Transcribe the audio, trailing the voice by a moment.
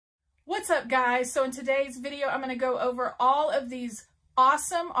What's up, guys? So in today's video, I'm going to go over all of these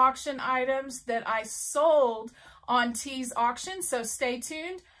awesome auction items that I sold on T's auction. So stay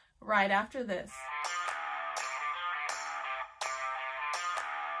tuned right after this.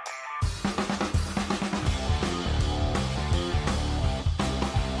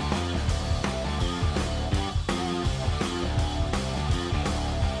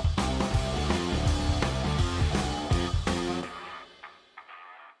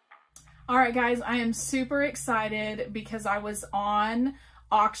 All right, guys, I am super excited because I was on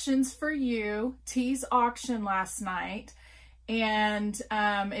Auctions4U, T's auction last night, and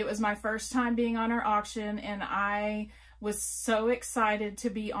it was my first time being on her auction, and I was so excited to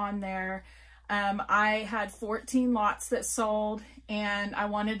be on there. I had 14 lots that sold, and I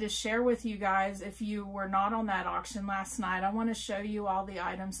wanted to share with you guys, if you were not on that auction last night, I want to show you all the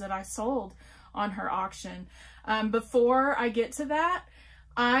items that I sold on her auction. Before I get to that,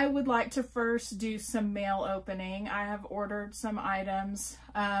 I would like to first do some mail opening. I have ordered some items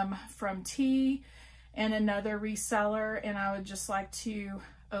from T and another reseller, and I would just like to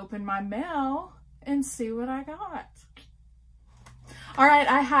open my mail and see what I got. All right,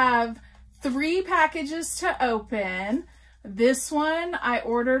 I have 3 packages to open. This one I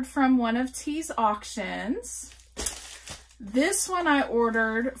ordered from one of T's auctions. This one I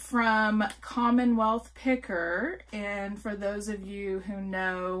ordered from Commonwealth Picker, and for those of you who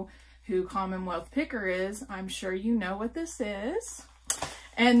know who Commonwealth Picker is, I'm sure you know what this is.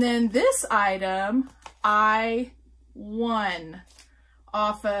 And then this item I won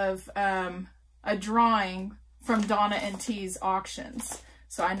off of a drawing from Donna and T's auctions.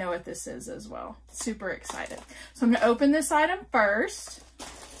 So I know what this is as well. Super excited. So I'm going to open this item first.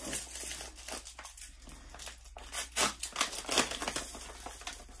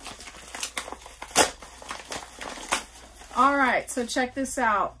 All right, so check this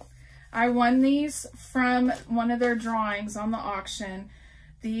out. I won these from one of their drawings on the auction.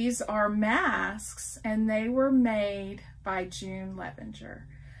 These are masks, and they were made by June Levenger.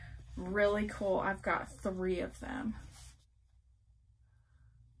 Really cool. I've got 3 of them.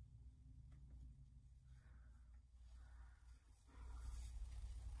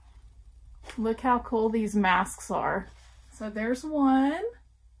 Look how cool these masks are. So there's one.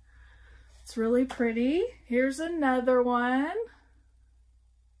 It's really pretty. Here's another one.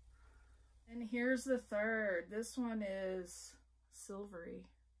 And here's the third. This one is silvery.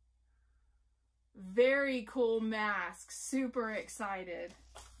 Very cool mask. Super excited.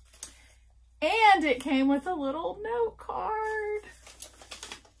 And it came with a little note card.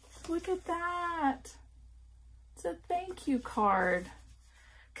 Look at that. It's a thank you card.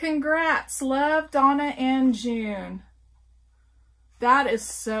 Congrats. Love, Donna and June. That is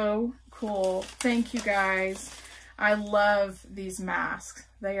so cool. Thank you, guys. I love these masks.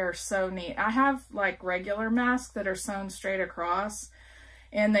 They are so neat. I have like regular masks that are sewn straight across,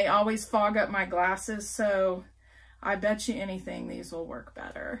 and they always fog up my glasses, so I bet you anything these will work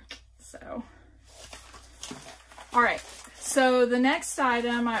better. So, all right. So the next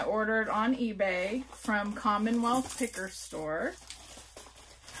item I ordered on eBay from Commonwealth Picker Store.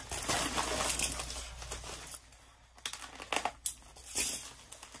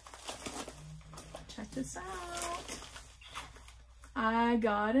 Check this out. I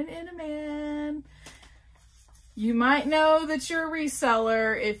got an Inaman. You might know that you're a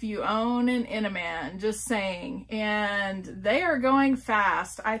reseller if you own an Inaman, just saying. And they are going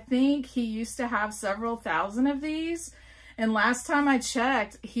fast. I think he used to have several thousand of these, and last time I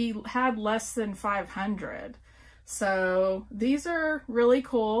checked, he had less than 500. So these are really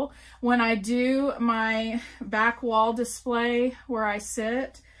cool. When I do my back wall display where I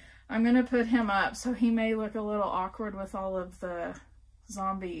sit, I'm going to put him up, so he may look a little awkward with all of the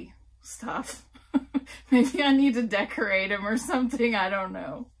zombie stuff. Maybe I need to decorate him or something. I don't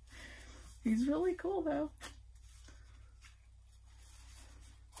know. He's really cool, though.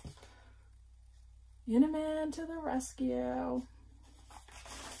 Inaman to the rescue.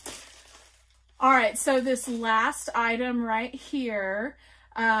 All right, so this last item right here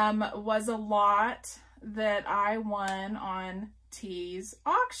was a lot that I won on T's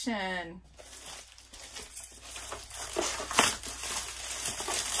auction.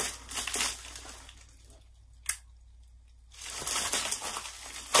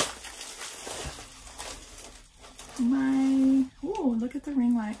 Ooh, look at the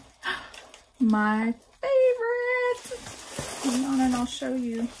ring light. My favorite. Hang on and I'll show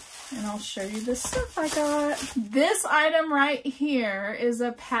you. And I'll show you the stuff I got. This item right here is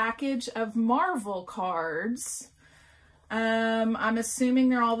a package of Marvel cards. I'm assuming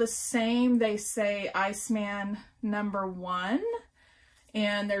they're all the same. They say Iceman #1.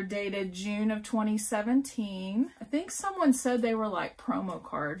 and they're dated June of 2017. I think someone said they were like promo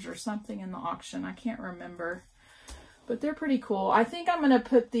cards or something in the auction. I can't remember, but they're pretty cool. I think I'm going to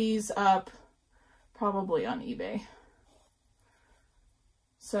put these up probably on eBay.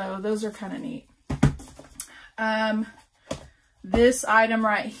 So those are kind of neat. This item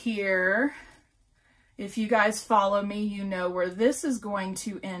right here, if you guys follow me, you know where this is going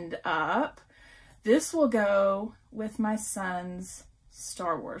to end up. This will go with my son's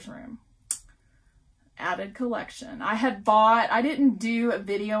Star Wars room. Added collection. I didn't do a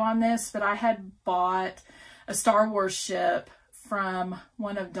video on this, but I had bought a Star Wars ship from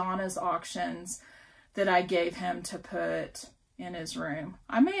one of Donna's auctions that I gave him to put in his room.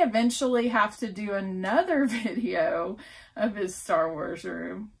 I may eventually have to do another video of his Star Wars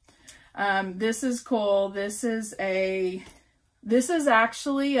room. This is cool. This is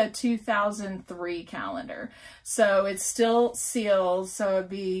actually a 2003 calendar. So it still seals. So it'd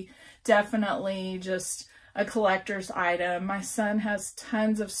be definitely just a collector's item. My son has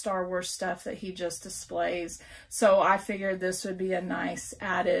tons of Star Wars stuff that he just displays. So I figured this would be a nice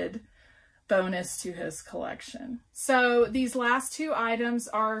added bonus to his collection. So these last two items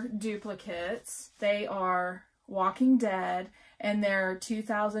are duplicates. They are Walking Dead and they're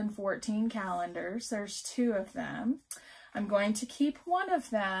 2014 calendars. There's two of them. I'm going to keep one of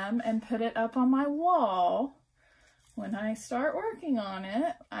them and put it up on my wall when I start working on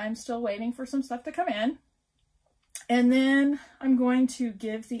it. I'm still waiting for some stuff to come in. And then I'm going to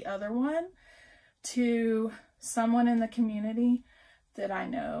give the other one to someone in the community that I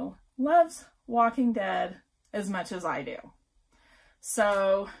know loves Walking Dead as much as I do.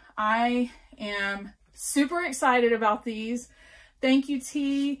 So I am super excited about these. Thank you,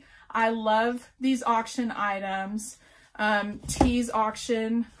 T. I love these auction items. T's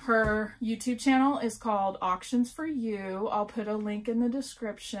auction, her YouTube channel is called Auctions4U. I'll put a link in the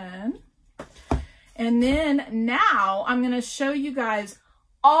description. And then now I'm going to show you guys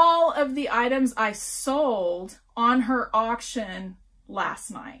all of the items I sold on her auction last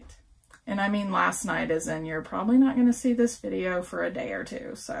night. And I mean last night as in you're probably not going to see this video for a day or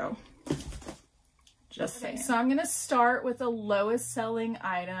two. So just saying. So I'm going to start with the lowest selling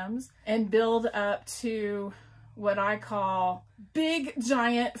items and build up to what I call big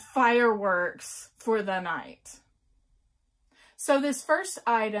giant fireworks for the night. So this first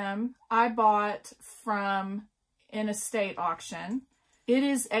item I bought from an estate auction. It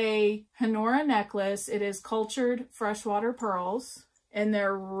is a Honora necklace. It is cultured freshwater pearls and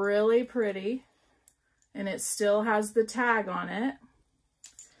they're really pretty and it still has the tag on it.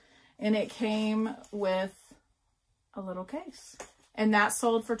 And it came with a little case and that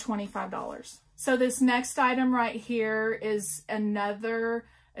sold for $25. So this next item right here is another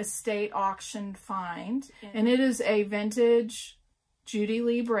estate auction find, and it is a vintage Judy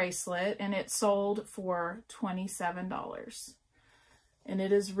Lee bracelet, and it sold for $27. And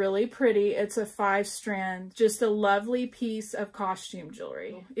it is really pretty. It's a 5-strand, just a lovely piece of costume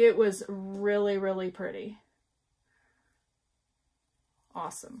jewelry. It was really, really pretty.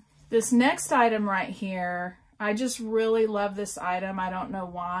 Awesome. This next item right here, I just really love this item. I don't know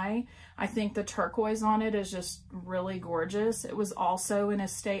why. I think the turquoise on it is just really gorgeous. It was also an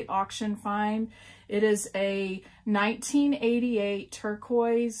estate auction find. It is a 1988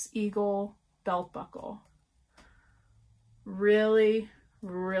 turquoise eagle belt buckle. Really,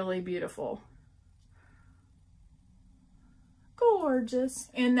 really beautiful.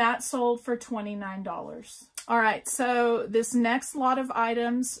 Gorgeous. And that sold for $29. All right, so this next lot of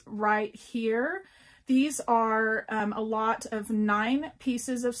items right here, these are a lot of 9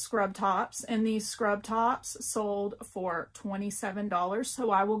 pieces of scrub tops, and these scrub tops sold for $27. So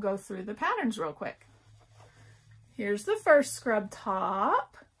I will go through the patterns real quick. Here's the first scrub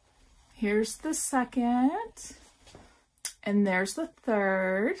top. Here's the second. And there's the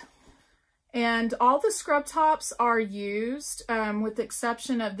third. And all the scrub tops are used with the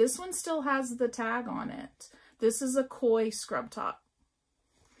exception of this one still has the tag on it. This is a koi scrub top.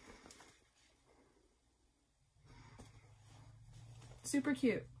 Super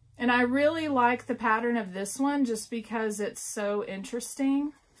cute. And I really like the pattern of this one just because it's so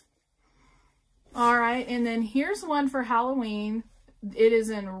interesting. All right, and then here's one for Halloween. It is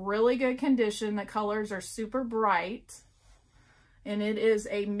in really good condition. The colors are super bright. And it is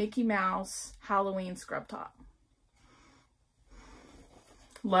a Mickey Mouse Halloween scrub top.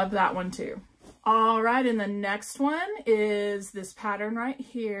 Love that one too. All right, and the next one is this pattern right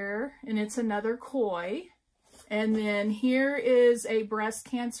here, and it's another koi. And then here is a breast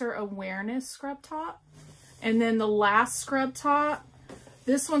cancer awareness scrub top. And then the last scrub top,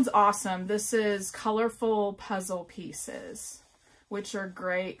 this one's awesome. This is colorful puzzle pieces. which are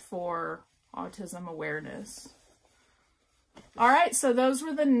great for autism awareness. All right, so those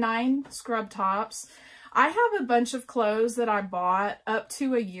were the 9 scrub tops. I have a bunch of clothes that I bought up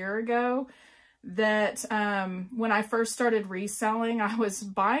to a year ago that when I first started reselling, I was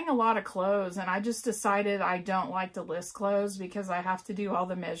buying a lot of clothes, and I just decided I don't like to list clothes because I have to do all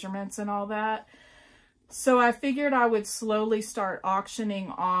the measurements and all that. So I figured I would slowly start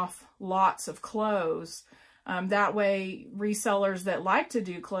auctioning off lots of clothes. That way resellers that like to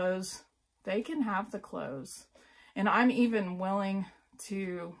do clothes, they can have the clothes. And I'm even willing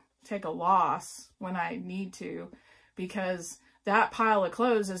to take a loss when I need to, because that pile of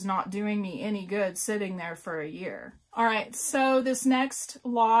clothes is not doing me any good sitting there for a year. All right, so this next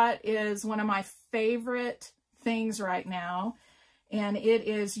lot is one of my favorite things right now, and it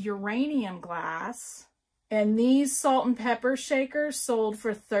is uranium glass. And these salt and pepper shakers sold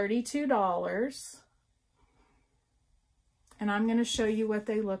for $32. And I'm going to show you what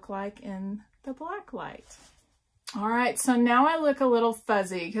they look like in the black light. All right, so now I look a little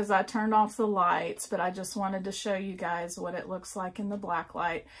fuzzy because I turned off the lights, but I just wanted to show you guys what it looks like in the black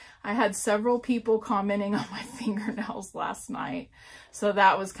light. I had several people commenting on my fingernails last night, so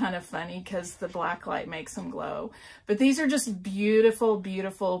that was kind of funny because the black light makes them glow. But these are just beautiful,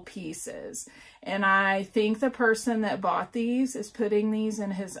 beautiful pieces. And I think the person that bought these is putting these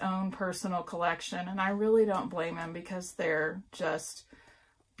in his own personal collection, and I really don't blame him because they're just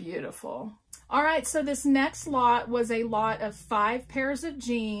beautiful. All right, so this next lot was a lot of 5 pairs of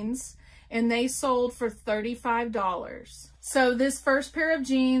jeans, and they sold for $35. So this first pair of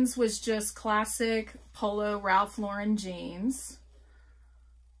jeans was just classic Polo Ralph Lauren jeans.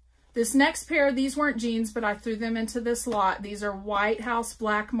 This next pair, these weren't jeans, but I threw them into this lot. These are White House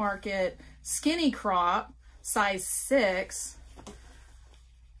Black Market skinny crop, size 6.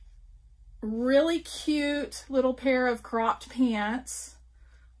 Really cute little pair of cropped pants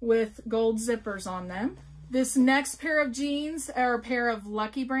with gold zippers on them. This next pair of jeans are a pair of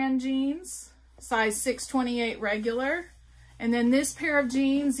Lucky Brand jeans, size 628 regular. And then this pair of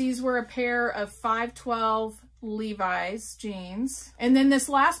jeans, these were a pair of 512 Levi's jeans. And then this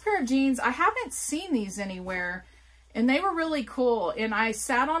last pair of jeans, I haven't seen these anywhere, and they were really cool. And I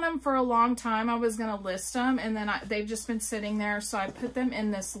sat on them for a long time. I was gonna list them, and then they've just been sitting there, so I put them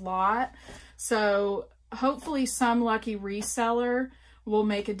in this lot. So hopefully some lucky reseller will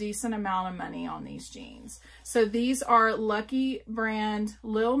make a decent amount of money on these jeans. So these are Lucky Brand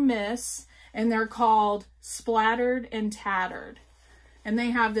Lil Miss, and they're called Splattered and Tattered. And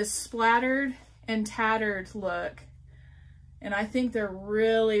they have this splattered and tattered look. And I think they're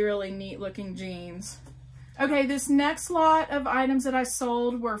really, really neat looking jeans. Okay, this next lot of items that I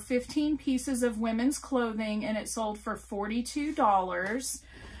sold were 15 pieces of women's clothing, and it sold for $42.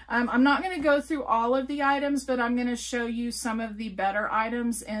 I'm not going to go through all of the items, but I'm going to show you some of the better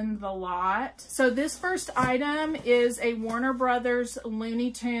items in the lot. So this first item is a Warner Brothers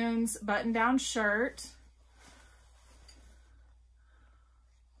Looney Tunes button-down shirt.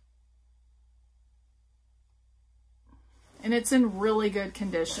 And it's in really good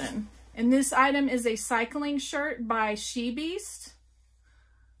condition. And this item is a cycling shirt by She Beast.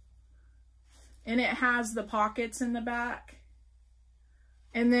 And it has the pockets in the back.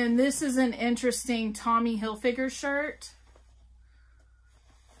 And then this is an interesting Tommy Hilfiger shirt.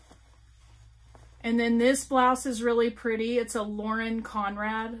 And then this blouse is really pretty. It's a Lauren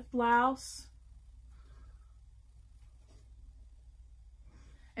Conrad blouse.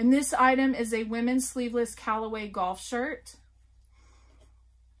 And this item is a women's sleeveless Callaway golf shirt.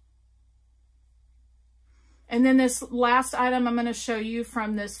 And then this last item I'm going to show you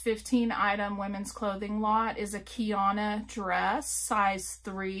from this 15 item women's clothing lot is a Kiana dress, size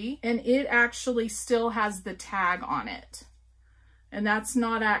 3. And it actually still has the tag on it. And that's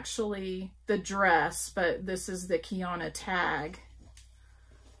not actually the dress, but this is the Kiana tag.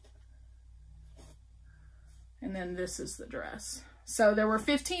 And then this is the dress. So there were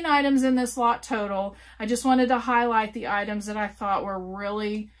 15 items in this lot total. I just wanted to highlight the items that I thought were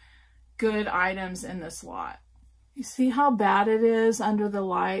really good items in this lot. You see how bad it is under the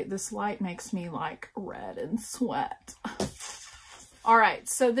light? This light makes me like red and sweat. All right,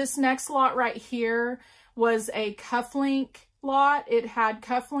 so this next lot right here was a cufflink lot. It had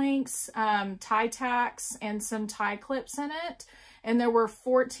cufflinks, tie tacks, and some tie clips in it. And there were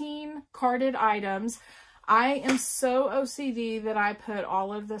 14 carded items. I am so OCD that I put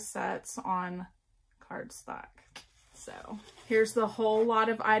all of the sets on cardstock. So here's the whole lot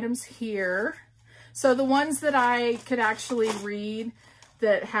of items here. So the ones that I could actually read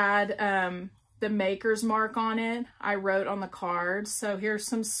that had the maker's mark on it, I wrote on the cards. So here's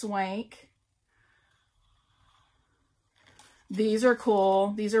some swank. These are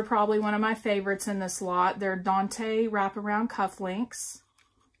cool. These are probably one of my favorites in this lot. They're Dante wraparound cufflinks.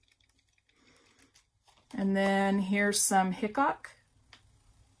 And then here's some Hickok.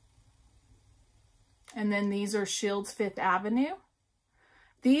 And then these are Shields Fifth Avenue.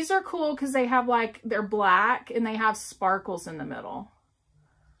 These are cool because they have like, they're black and they have sparkles in the middle.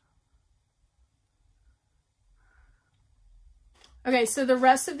 Okay, so the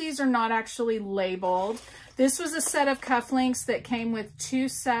rest of these are not actually labeled. This was a set of cufflinks that came with 2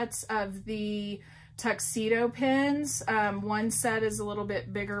 sets of the tuxedo pins. One set is a little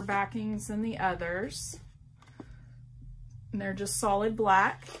bit bigger backings than the others. And they're just solid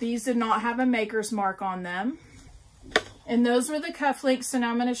black. These did not have a maker's mark on them. And those were the cufflinks. So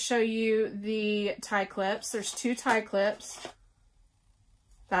now I'm going to show you the tie clips. There's 2 tie clips.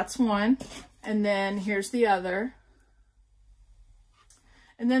 That's one. And then here's the other.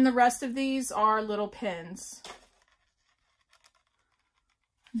 And then the rest of these are little pins.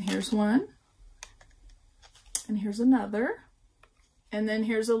 And here's one. And here's another. And then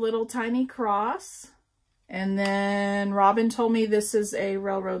here's a little tiny cross. And then Robin told me this is a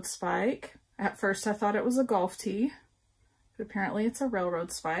railroad spike. At first I thought it was a golf tee, but apparently it's a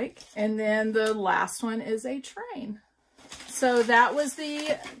railroad spike. And then the last one is a train. So that was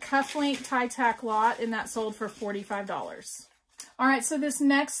the cufflink tie tack lot, and that sold for $45. All right, so this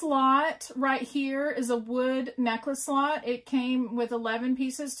next lot right here is a wood necklace lot. It came with 11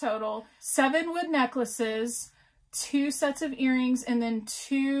 pieces total, 7 wood necklaces, 2 sets of earrings, and then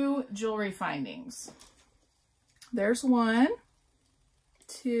 2 jewelry findings. There's 1,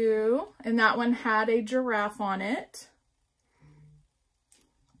 2, and that one had a giraffe on it.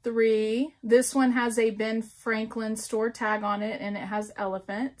 3, this one has a Ben Franklin store tag on it, and it has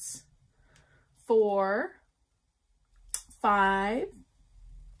elephants. 4, 5,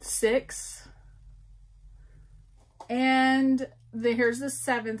 6, and here's the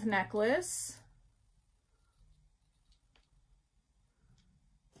 7th necklace.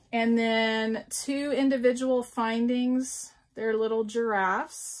 And then 2 individual findings. They're little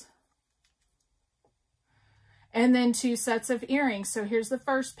giraffes. And then 2 sets of earrings. So here's the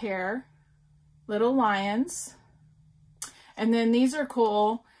first pair, little lions. And then these are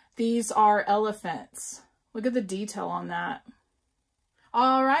cool. These are elephants. Look at the detail on that.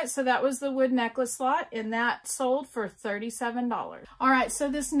 All right, so that was the wood necklace lot, and that sold for $37. All right, so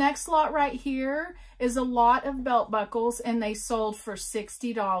this next lot right here is a lot of belt buckles, and they sold for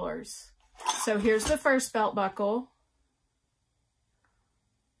 $60. So here's the first belt buckle.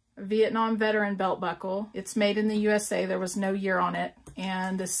 A Vietnam veteran belt buckle. It's made in the USA. There was no year on it.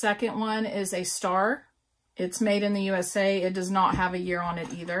 And the second one is a star. It's made in the USA. It does not have a year on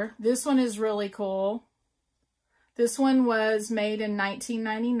it either. This one is really cool. This one was made in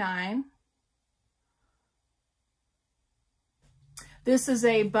 1999. This is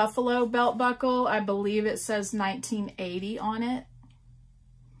a buffalo belt buckle. I believe it says 1980 on it.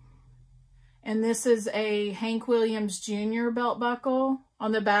 And this is a Hank Williams Jr. belt buckle.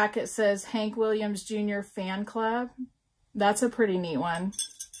 On the back it says Hank Williams Jr. Fan Club. That's a pretty neat one.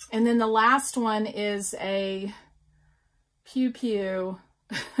 And then the last one is a Pew Pew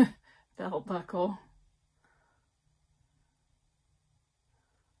belt buckle.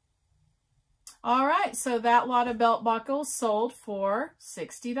 All right, so that lot of belt buckles sold for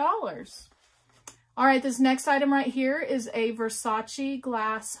 $60. All right, this next item right here is a Versace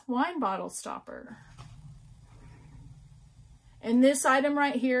glass wine bottle stopper. And this item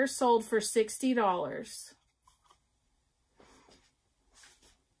right here sold for $60.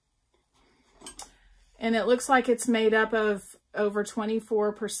 And it looks like it's made up of over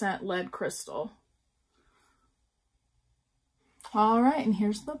 24% lead crystal. All right, and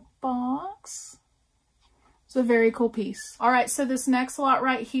here's the box. It's a very cool piece. All right, so this next lot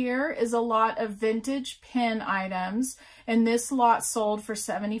right here is a lot of vintage pin items, and this lot sold for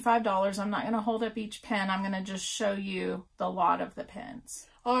 $75. I'm not going to hold up each pin. I'm going to just show you the lot of the pins.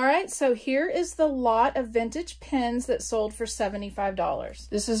 All right, so here is the lot of vintage pins that sold for $75.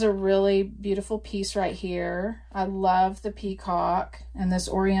 This is a really beautiful piece right here. I love the peacock, and this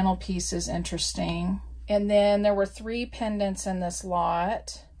oriental piece is interesting. And then there were 3 pendants in this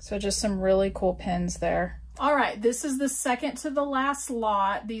lot. So just some really cool pins there. All right, this is the second to the last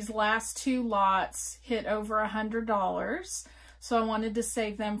lot. These last 2 lots hit over $100. So I wanted to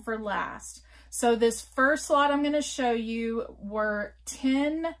save them for last. So this first lot I'm going to show you were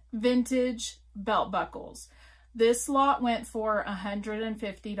 10 vintage belt buckles. This lot went for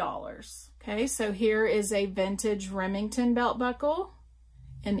 $150. Okay, so here is a vintage Remington belt buckle,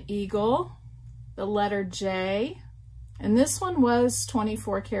 an eagle, the letter J, and this one was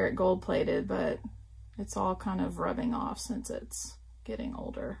 24 karat gold plated, but It's all kind of rubbing off since it's getting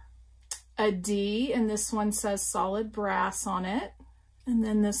older. A D, and this one says solid brass on it. And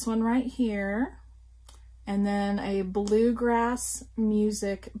then this one right here. And then a bluegrass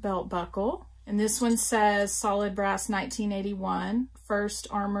music belt buckle. And this one says solid brass 1981, 1st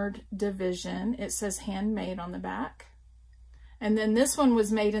Armored Division. It says handmade on the back. And then this one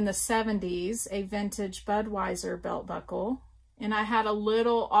was made in the 70s, a vintage Budweiser belt buckle. And I had a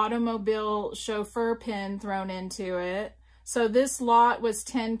little automobile chauffeur pin thrown into it. So this lot was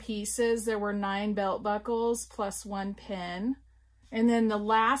 10 pieces. There were 9 belt buckles plus 1 pin. And then the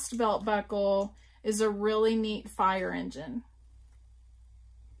last belt buckle is a really neat fire engine.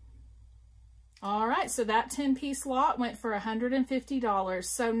 All right, so that 10-piece lot went for $150.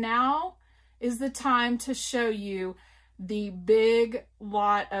 So now is the time to show you the big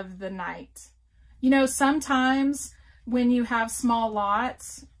lot of the night. You know, sometimes when you have small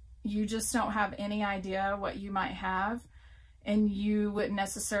lots, you just don't have any idea what you might have, and you wouldn't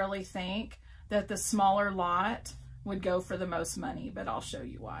necessarily think that the smaller lot would go for the most money, but I'll show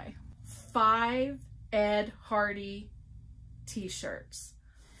you why. 5 Ed Hardy t-shirts.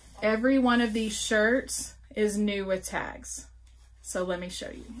 Every one of these shirts is new with tags. So let me show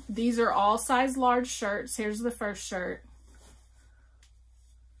you. These are all size large shirts. Here's the first shirt.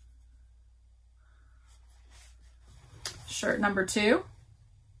 Shirt number 2.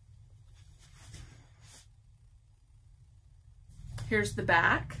 Here's the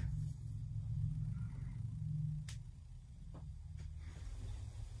back.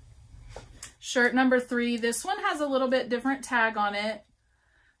 Shirt number 3. This one has a little bit different tag on it,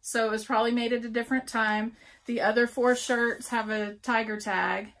 so it was probably made at a different time. The other 4 shirts have a tiger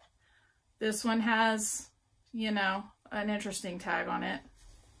tag. This one has, you know, an interesting tag on it.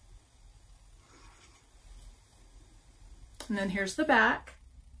 And then here's the back.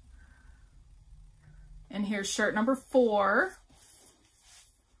 And here's shirt number 4.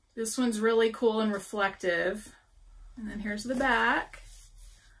 This one's really cool and reflective. And then here's the back.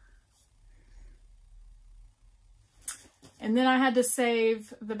 And then I had to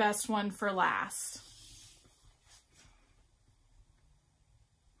save the best one for last.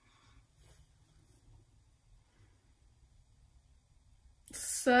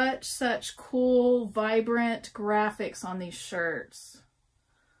 Such cool, vibrant graphics on these shirts.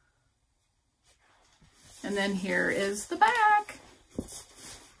 And then here is the back.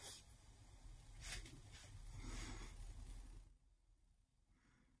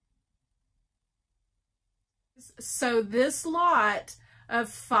 So this lot of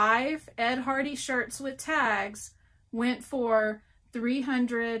 5 Ed Hardy shirts with tags went for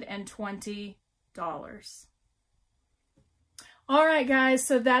 $320. All right, guys,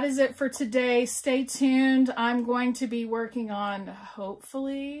 so that is it for today. Stay tuned. I'm going to be working on,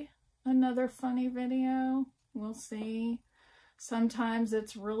 hopefully, another funny video. We'll see. Sometimes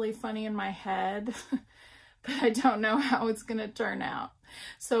it's really funny in my head, but I don't know how it's going to turn out.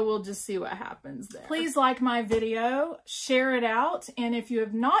 So we'll just see what happens there. Please like my video, share it out, and if you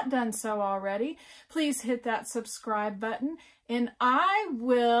have not done so already, please hit that subscribe button, and I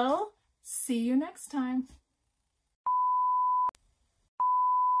will see you next time.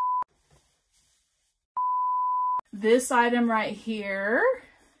 This item right here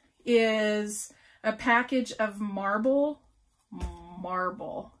is a package of marble.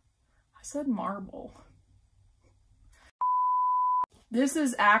 I said marble. This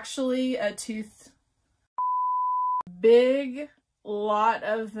is actually a big lot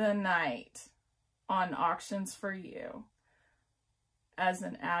of the night on Auctions4U as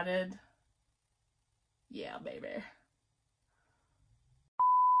an added, yeah, baby.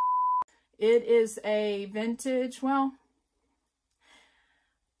 It is a vintage, well,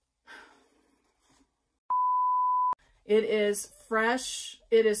 it is fresh,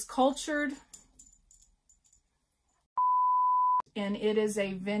 it is cultured, and it is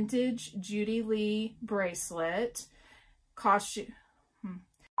a vintage Judy Lee bracelet.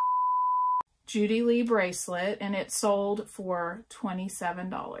 Judy Lee bracelet, and it sold for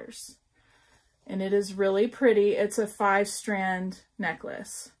 $27. And it is really pretty. It's a 5-strand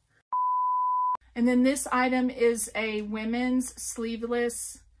necklace. And then this item is a women's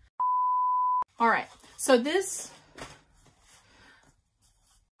sleeveless. All right, so this,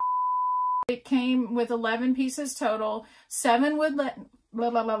 it came with 11 pieces total, 7 wood,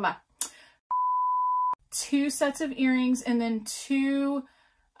 2 sets of earrings, and then 2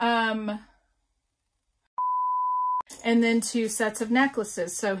 sets of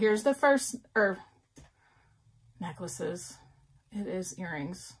necklaces. So here's the first, necklaces. It is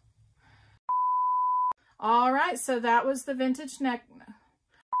earrings. All right, so that was the vintage neck.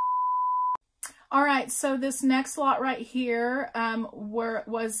 All right, so this next lot right here, where it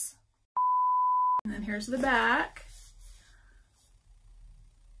was, and then here's the back.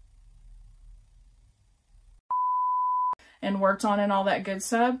 And worked on and all that good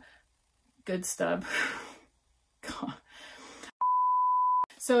stuff. Good stuff. God.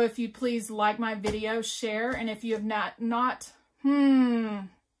 So if you'd please like my video, share, and if you have not,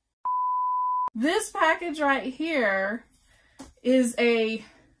 this package right here is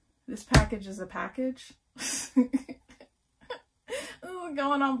this package is a package. This is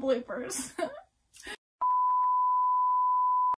going on bloopers.